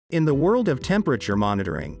In the world of temperature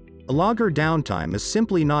monitoring, logger downtime is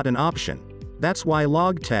simply not an option. That's why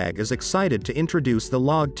Logtag is excited to introduce the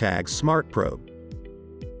Logtag Smart Probe.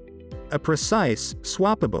 A precise,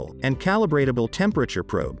 swappable, and calibratable temperature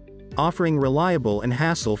probe, offering reliable and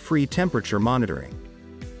hassle-free temperature monitoring.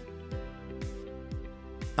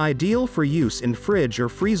 Ideal for use in fridge or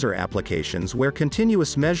freezer applications where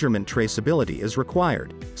continuous measurement traceability is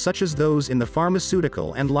required, such as those in the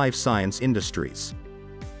pharmaceutical and life science industries.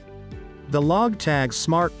 The Logtag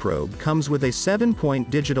Smart Probe comes with a 7-point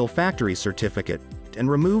digital factory certificate and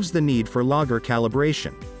removes the need for logger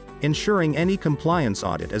calibration, ensuring any compliance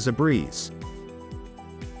audit is a breeze.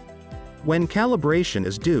 When calibration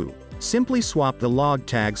is due, simply swap the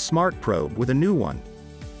Logtag Smart Probe with a new one,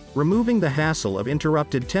 removing the hassle of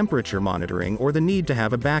interrupted temperature monitoring or the need to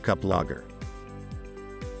have a backup logger.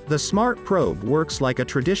 The Smart Probe works like a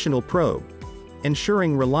traditional probe,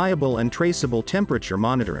 ensuring reliable and traceable temperature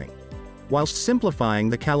monitoring, whilst simplifying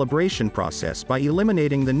the calibration process by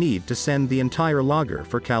eliminating the need to send the entire logger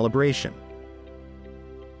for calibration.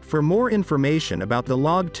 For more information about the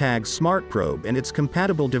Logtag Smart Probe and its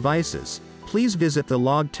compatible devices, please visit the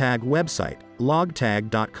Logtag website,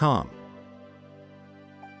 logtag.com.